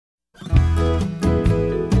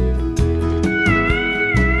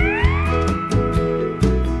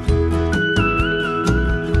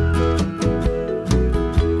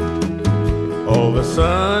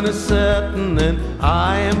sun is setting and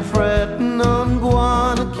I am fretting on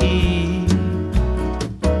Guana Cay.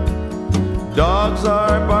 Dogs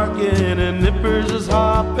are barking and nippers is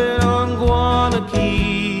hopping on Guana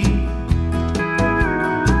Cay.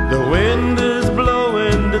 The wind is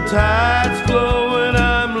blowing, the tide's flowing,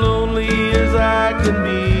 I'm lonely as I can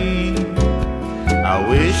be. I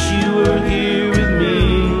wish you were here with me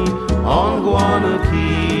on Guana Cay.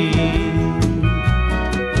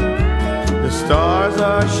 The stars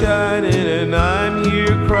are shining and I'm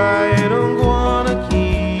here crying on Guana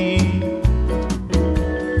Cay.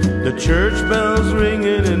 The church bells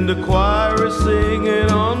ringing and the choir is singing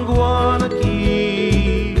on Guana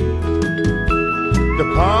Cay. The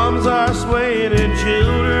palms are swaying and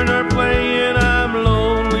children are playing, I'm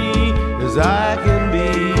lonely as I can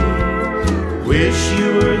be. Wish you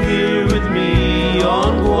were here with me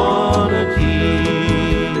on Guana Cay.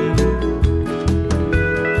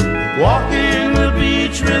 Walking the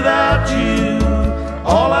beach without you,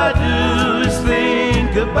 all I do is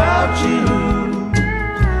think about you.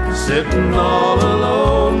 Sitting all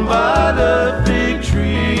alone by the big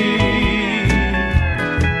tree.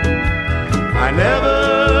 I never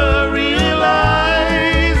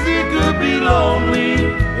realized it could be lonely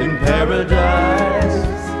in paradise.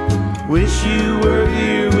 Wish you were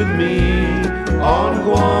here with me on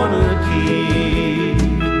Guana Cay.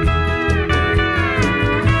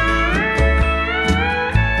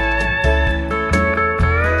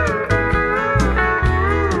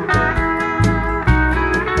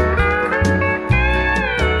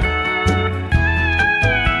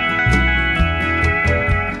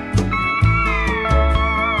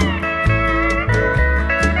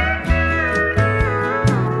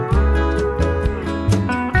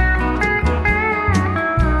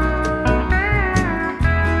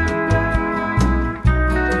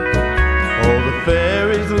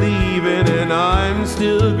 Ferry's leaving and I'm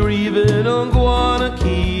still grieving on Guana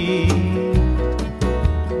Cay.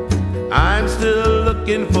 I'm still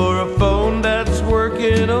looking for a phone that's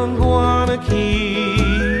working on Guana Cay.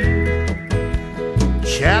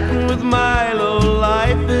 Chatting with Milo,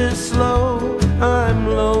 life is slow, I'm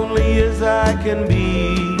lonely as I can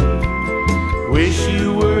be. Wish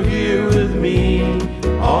you were here with me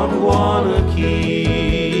on Guana Cay.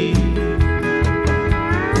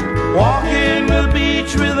 Walking the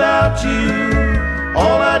beach without you,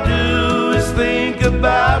 all I do is think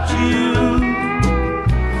about you.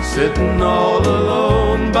 Sitting all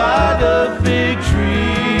alone by the fig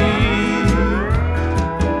tree.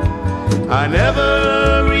 I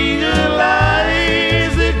never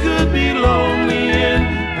realized it could be lonely in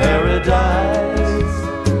paradise.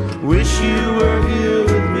 Wish you were here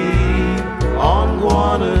with me on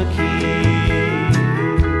Guana Cay.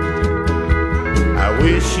 I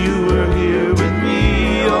wish you were here with me